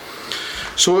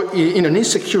 So in an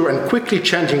insecure and quickly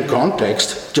changing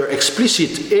context, the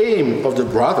explicit aim of the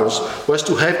brothers was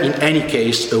to have in any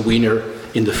case a winner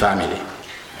in the family.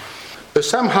 A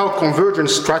somehow convergent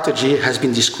strategy has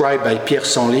been described by Pierre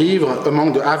Sanlivre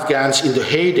among the Afghans in the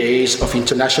heydays of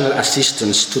international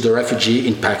assistance to the refugee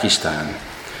in Pakistan,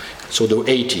 so the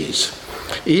 80s.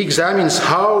 He examines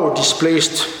how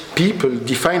displaced people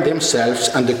define themselves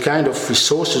and the kind of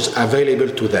resources available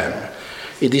to them.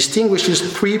 It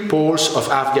distinguishes three poles of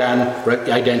Afghan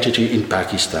identity in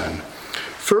Pakistan.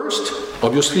 First,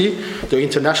 obviously, the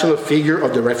international figure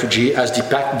of the refugee as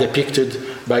depicted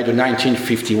by the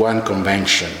 1951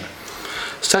 Convention.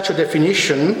 Such a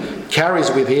definition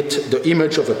carries with it the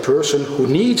image of a person who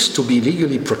needs to be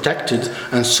legally protected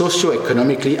and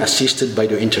socio-economically assisted by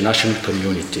the international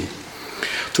community.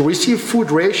 To receive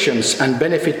food rations and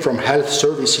benefit from health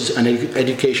services and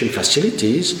education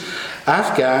facilities,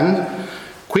 Afghans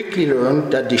quickly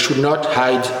learned that they should not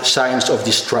hide signs of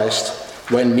distress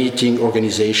when meeting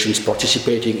organizations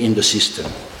participating in the system.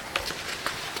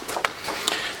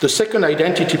 The second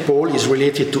identity pole is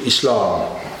related to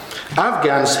Islam.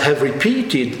 Afghans have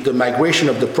repeated the migration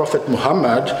of the Prophet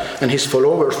Muhammad and his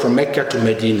followers from Mecca to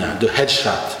Medina, the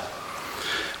Hijrat,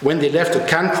 when they left a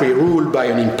country ruled by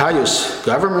an impious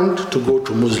government to go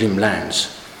to Muslim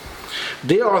lands.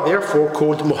 They are therefore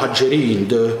called muhajirin,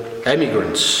 the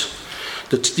emigrants.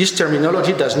 This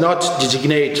terminology does not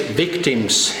designate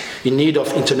victims in need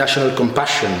of international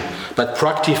compassion, but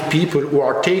proactive people who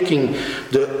are taking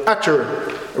the utter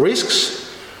risks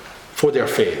for their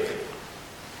faith,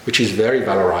 which is very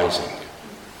valorizing.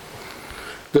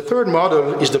 The third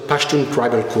model is the Pashtun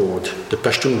tribal code, the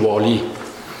Pashtun Wali.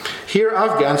 Here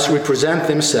Afghans represent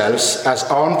themselves as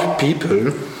armed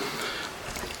people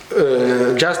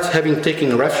just having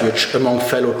taken refuge among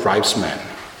fellow tribesmen.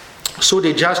 So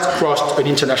they just crossed an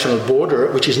international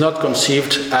border which is not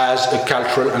conceived as a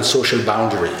cultural and social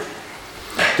boundary.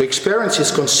 The experience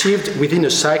is conceived within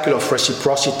a cycle of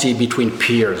reciprocity between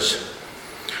peers.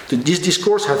 This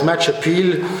discourse has much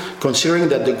appeal considering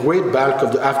that the great bulk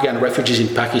of the Afghan refugees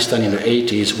in Pakistan in the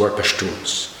 80s were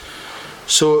Pashtuns.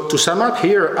 So to sum up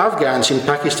here, Afghans in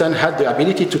Pakistan had the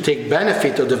ability to take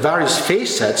benefit of the various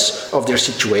facets of their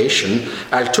situation,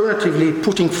 alternatively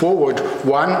putting forward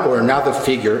one or another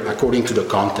figure according to the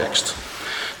context.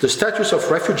 The status of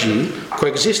refugee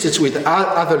coexisted with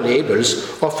other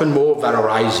labels, often more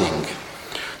valorizing.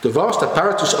 The vast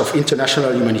apparatus of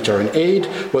international humanitarian aid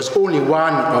was only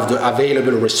one of the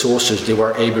available resources they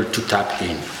were able to tap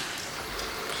in.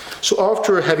 So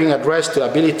after having addressed the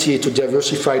ability to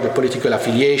diversify the political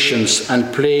affiliations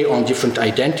and play on different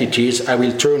identities, I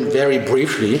will turn very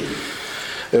briefly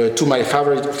to my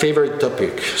favorite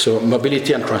topic, so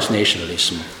mobility and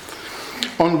transnationalism.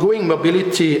 Ongoing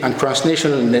mobility and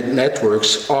transnational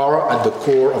networks are at the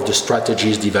core of the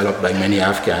strategies developed by many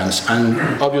Afghans and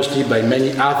obviously by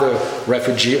many other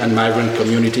refugee and migrant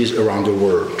communities around the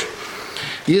world.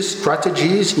 These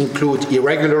strategies include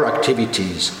irregular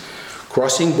activities,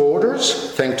 crossing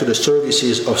borders thanks to the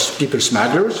services of people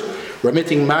smugglers,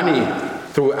 remitting money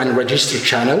through unregistered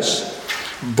channels,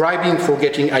 bribing for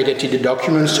getting identity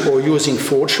documents or using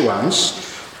forged ones,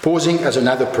 posing as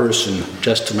another person,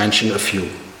 just to mention a few.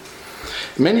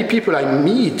 Many people I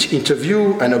meet,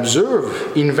 interview, and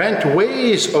observe invent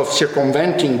ways of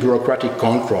circumventing bureaucratic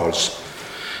controls,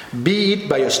 be it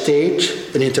by a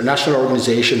state, an international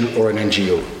organization, or an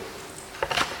NGO.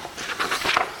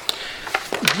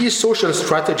 These social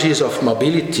strategies of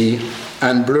mobility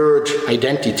and blurred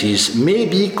identities may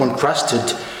be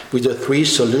contrasted with the three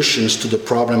solutions to the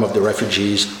problem of the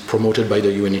refugees promoted by the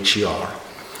UNHCR.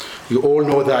 You all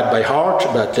know that by heart,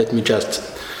 but let me just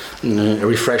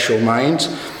refresh your minds.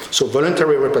 So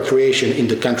voluntary repatriation in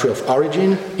the country of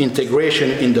origin, integration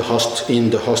in the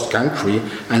host country,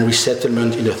 and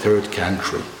resettlement in the third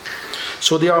country.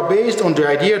 So they are based on the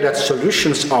idea that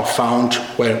solutions are found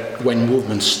when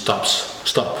movement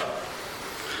stop.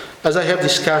 As I have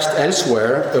discussed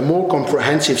elsewhere, a more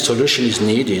comprehensive solution is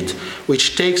needed,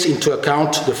 which takes into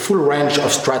account the full range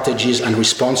of strategies and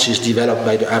responses developed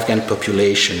by the Afghan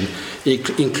population,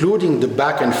 including the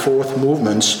back and forth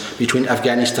movements between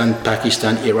Afghanistan,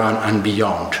 Pakistan, Iran, and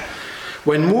beyond.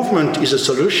 When movement is a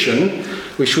solution,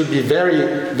 we should be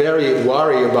very, very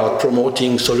wary about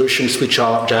promoting solutions which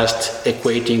are just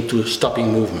equating to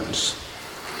stopping movements.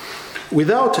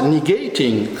 Without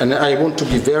negating, and I want to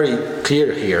be very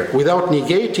clear here, without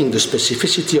negating the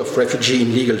specificity of refugee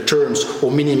in legal terms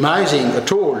or minimizing at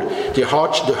all the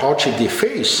hardship they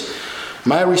face,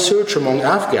 my research among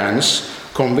Afghans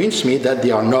convinced me that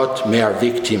they are not mere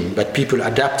victims, but people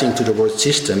adapting to the world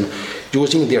system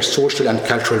using their social and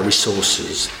cultural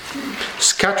resources.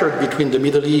 Scattered between the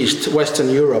Middle East, Western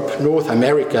Europe, North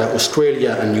America,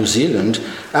 Australia, and New Zealand,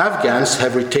 Afghans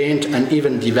have retained and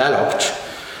even developed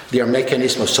their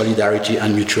mechanism of solidarity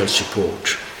and mutual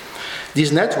support.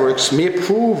 These networks may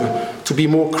prove to be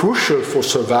more crucial for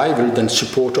survival than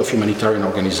support of humanitarian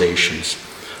organizations,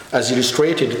 as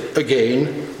illustrated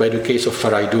again by the case of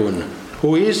Faraidun,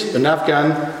 who is an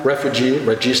Afghan refugee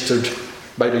registered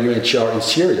by the UNHCR in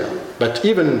Syria. But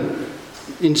even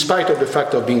in spite of the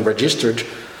fact of being registered,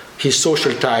 his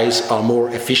social ties are more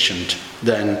efficient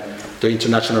than the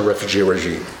international refugee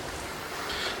regime.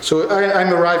 So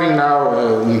I'm arriving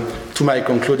now to my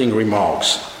concluding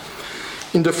remarks.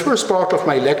 In the first part of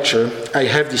my lecture, I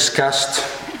have discussed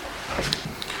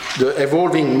the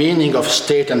evolving meaning of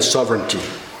state and sovereignty.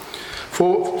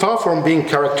 Far from being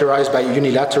characterized by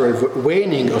unilateral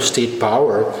waning of state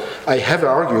power, I have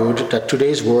argued that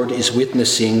today's world is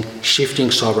witnessing shifting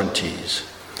sovereignties.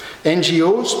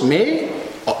 NGOs may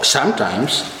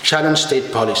sometimes challenge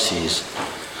state policies,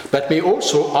 but may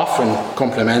also often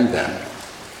complement them.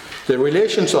 The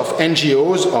relations of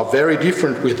NGOs are very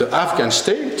different with the Afghan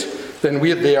state than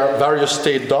with their various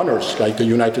state donors, like the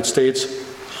United States,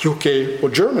 UK, or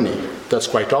Germany. That's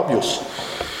quite obvious.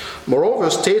 Moreover,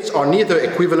 states are neither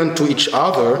equivalent to each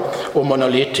other or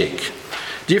monolithic.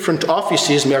 Different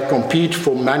offices may compete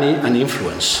for money and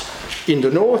influence. In the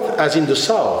north as in the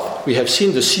south, we have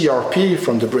seen the CRP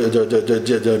from the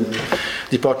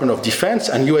Department of Defense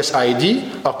and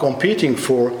USAID are competing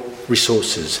for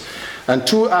resources. And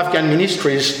two Afghan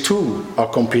ministries, too, are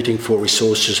competing for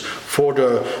resources, for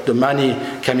the money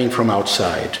coming from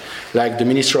outside, like the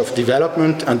Minister of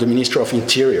Development and the Minister of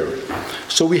Interior.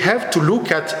 So we have to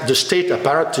look at the state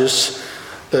apparatus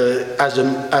as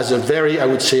a very, I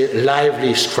would say,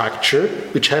 lively structure,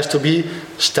 which has to be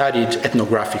studied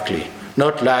ethnographically,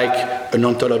 not like an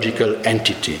ontological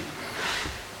entity.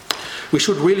 We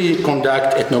should really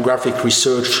conduct ethnographic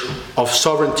research of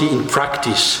sovereignty in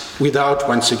practice without,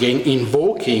 once again,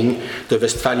 invoking the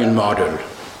Westphalian model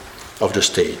of the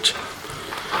state.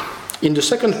 In the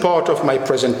second part of my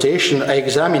presentation, I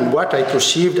examined what I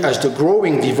perceived as the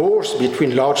growing divorce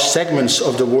between large segments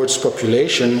of the world's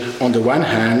population on the one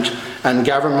hand, and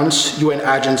governments, UN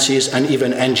agencies, and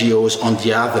even NGOs on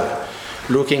the other,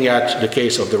 looking at the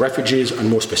case of the refugees, and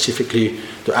more specifically,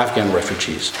 the Afghan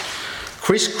refugees.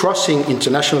 Crisscrossing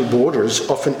international borders,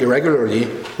 often irregularly,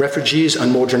 refugees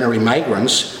and more generally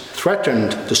migrants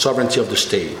threatened the sovereignty of the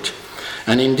state.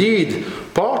 And indeed,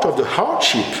 part of the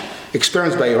hardship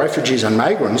experienced by refugees and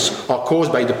migrants are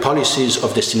caused by the policies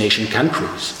of destination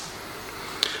countries.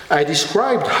 I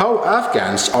described how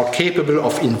Afghans are capable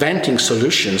of inventing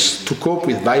solutions to cope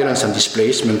with violence and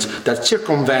displacement that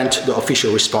circumvent the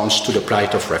official response to the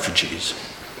plight of refugees.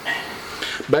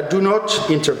 But do not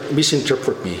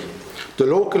misinterpret me. The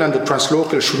local and the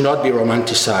translocal should not be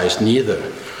romanticized,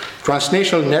 neither.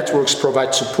 Transnational networks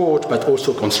provide support but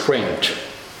also constraint.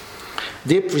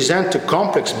 They present a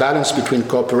complex balance between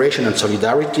cooperation and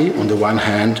solidarity on the one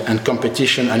hand, and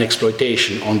competition and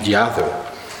exploitation on the other.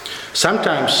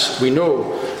 Sometimes we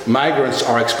know migrants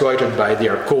are exploited by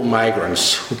their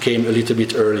co-migrants who came a little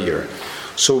bit earlier.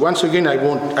 So once again, I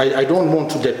don't want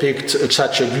to depict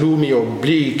such a gloomy or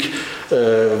bleak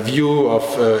view of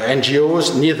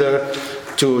NGOs, neither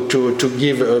to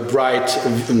give a bright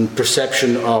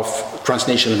perception of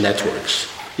transnational networks.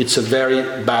 It's a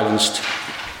very balanced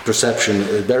perception,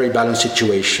 a very balanced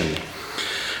situation.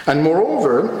 And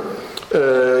moreover,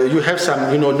 you have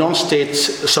some, non-state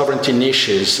sovereignty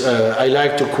niches. I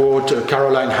like to quote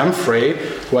Caroline Humphrey,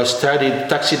 who has studied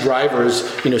taxi drivers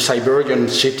in a Siberian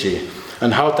city,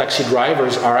 and how taxi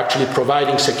drivers are actually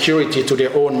providing security to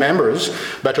their own members,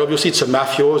 but obviously it's a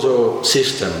mafioso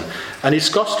system. And it's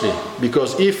costly,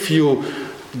 because if you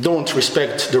don't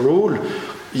respect the rule,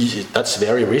 that's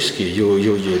very risky,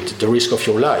 the risk of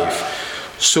your life.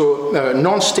 So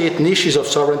non-state niches of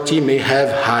sovereignty may have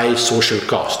high social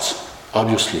costs,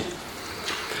 obviously.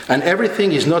 And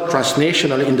everything is not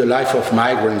transnational in the life of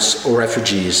migrants or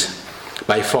refugees,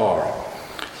 by far.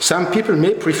 Some people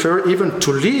may prefer even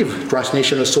to leave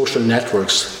transnational social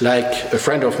networks, like a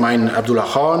friend of mine, Abdullah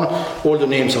Khan, all the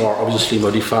names are obviously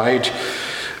modified,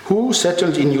 who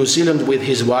settled in New Zealand with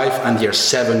his wife and their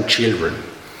 7 children.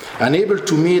 Unable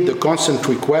to meet the constant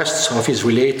requests of his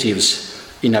relatives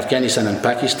in Afghanistan and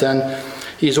Pakistan,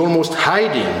 he is almost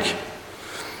hiding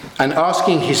and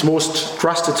asking his most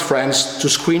trusted friends to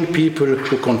screen people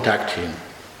who contact him.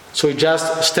 So he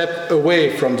just stepped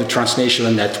away from the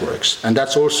transnational networks. And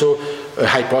that's also a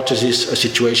hypothesis, a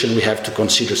situation we have to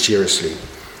consider seriously.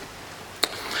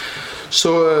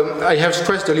 So I have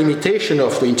stressed the limitation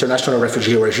of the international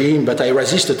refugee regime, but I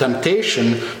resist the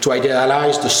temptation to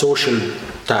idealize the social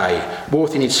tie,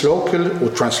 both in its local or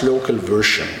translocal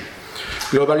version.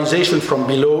 Globalization from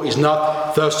below is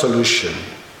not the solution.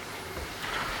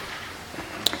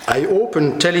 I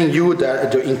open telling you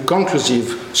that the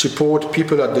inconclusive support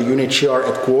people at the UNHCR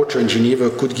headquarters in Geneva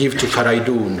could give to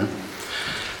Faraidoun.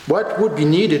 What would be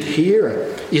needed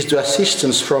here is the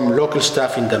assistance from local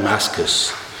staff in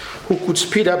Damascus, who could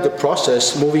speed up the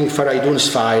process, moving Faraydun's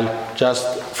file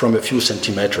just from a few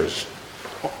centimeters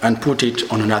and put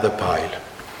it on another pile.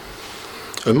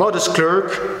 A modest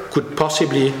clerk could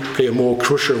possibly play a more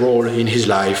crucial role in his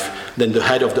life than the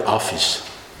head of the office.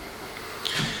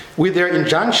 With their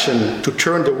injunction to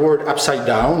turn the world upside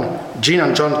down, Jean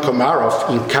and John Komarov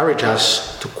encourage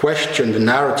us to question the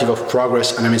narrative of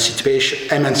progress and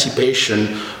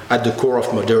emancipation at the core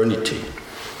of modernity.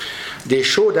 They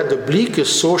show that the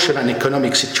bleakest social and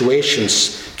economic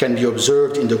situations can be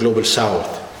observed in the global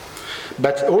south,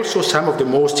 but also some of the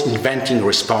most inventing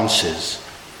responses.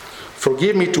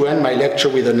 Forgive me to end my lecture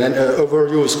with an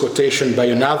overused quotation by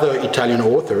another Italian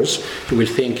author. You will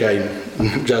think I'm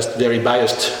just very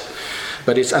biased,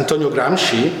 but it's Antonio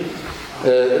Gramsci.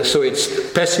 So it's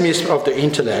pessimism of the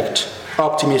intellect,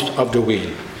 optimism of the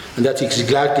will. And that's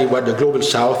exactly what the global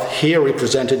south, here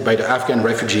represented by the Afghan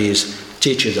refugees,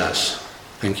 teaches us.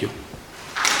 Thank you.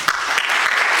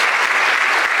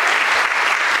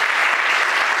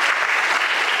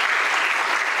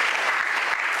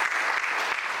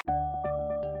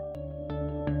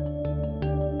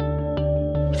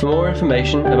 For more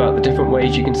information about the different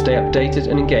ways you can stay updated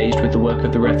and engaged with the work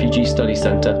of the Refugee Study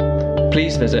Centre,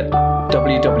 please visit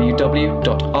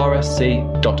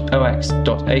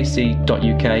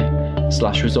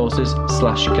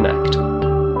www.rsc.ox.ac.uk/resources/connect.